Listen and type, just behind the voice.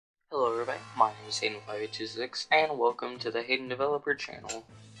Hello everybody, my name is Hayden5826 and welcome to the Hayden Developer channel.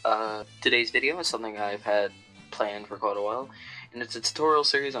 Today's video is something I've had planned for quite a while, and it's a tutorial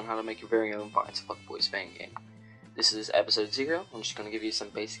series on how to make your very own Vines Fuckboys Fangame. This is episode 0. I'm just going to give you some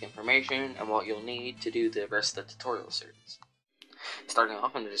basic information and what you'll need to do the rest of the tutorial series. Starting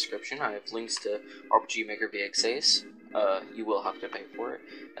off in the description, I have links to RPG Maker VXAs, you will have to pay for it,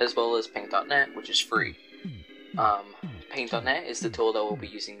 as well as Paint.net, which is free. Paint.net is the tool that we'll be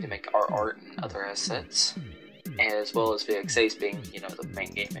using to make our art and other assets, as well as VXAs being, the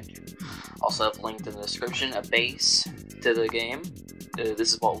main game engine. Also have linked in the description a base to the game.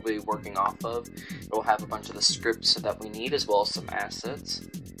 This is what we'll be working off of. It will have a bunch of the scripts that we need, as well as some assets.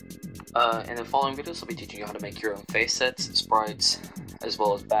 In the following videos, I'll be teaching you how to make your own face sets, sprites, as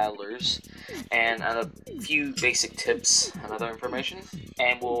well as battlers, and a few basic tips and other information.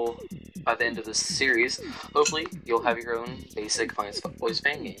 And by the end of this series, hopefully you'll have your own basic Vines Fuckboys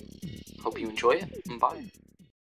Fangame. Hope you enjoy it, and bye.